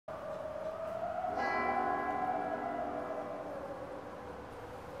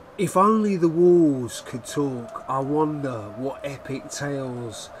If only the walls could talk, I wonder what epic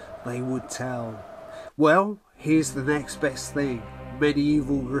tales they would tell. Well, here's the next best thing: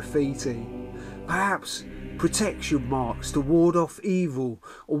 medieval graffiti. Perhaps protection marks to ward off evil,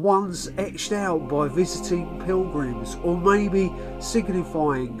 or ones etched out by visiting pilgrims, or maybe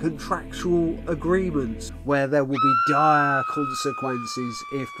signifying contractual agreements where there will be dire consequences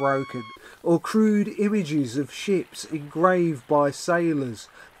if broken, or crude images of ships engraved by sailors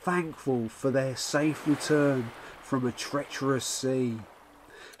thankful for their safe return from a treacherous sea.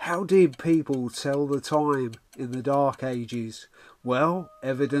 How did people tell the time in the Dark Ages? Well,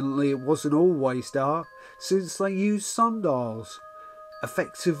 evidently it wasn't always dark, since they used sundials,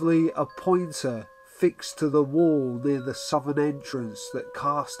 effectively a pointer fixed to the wall near the southern entrance that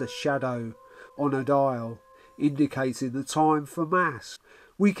cast a shadow on a dial, indicating the time for Mass.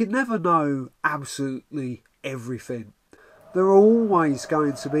 We can never know absolutely everything. There are always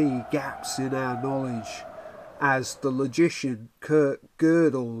going to be gaps in our knowledge, as the logician Kurt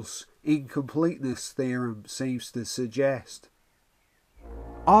Gödel's incompleteness theorem seems to suggest.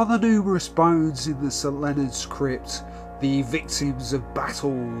 Are the numerous bones in the St. Leonard's crypt the victims of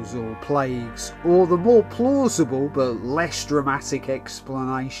battles or plagues, or the more plausible but less dramatic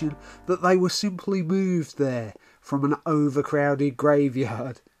explanation that they were simply moved there from an overcrowded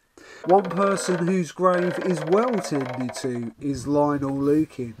graveyard? One person whose grave is well tended to is Lionel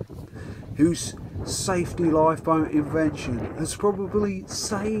Lukin, whose safety lifeboat invention has probably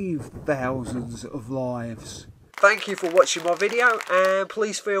saved thousands of lives. Thank you for watching my video, and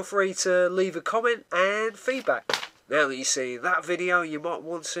please feel free to leave a comment and feedback. Now that you've seen that video, you might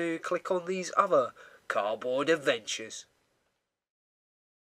want to click on these other cardboard adventures.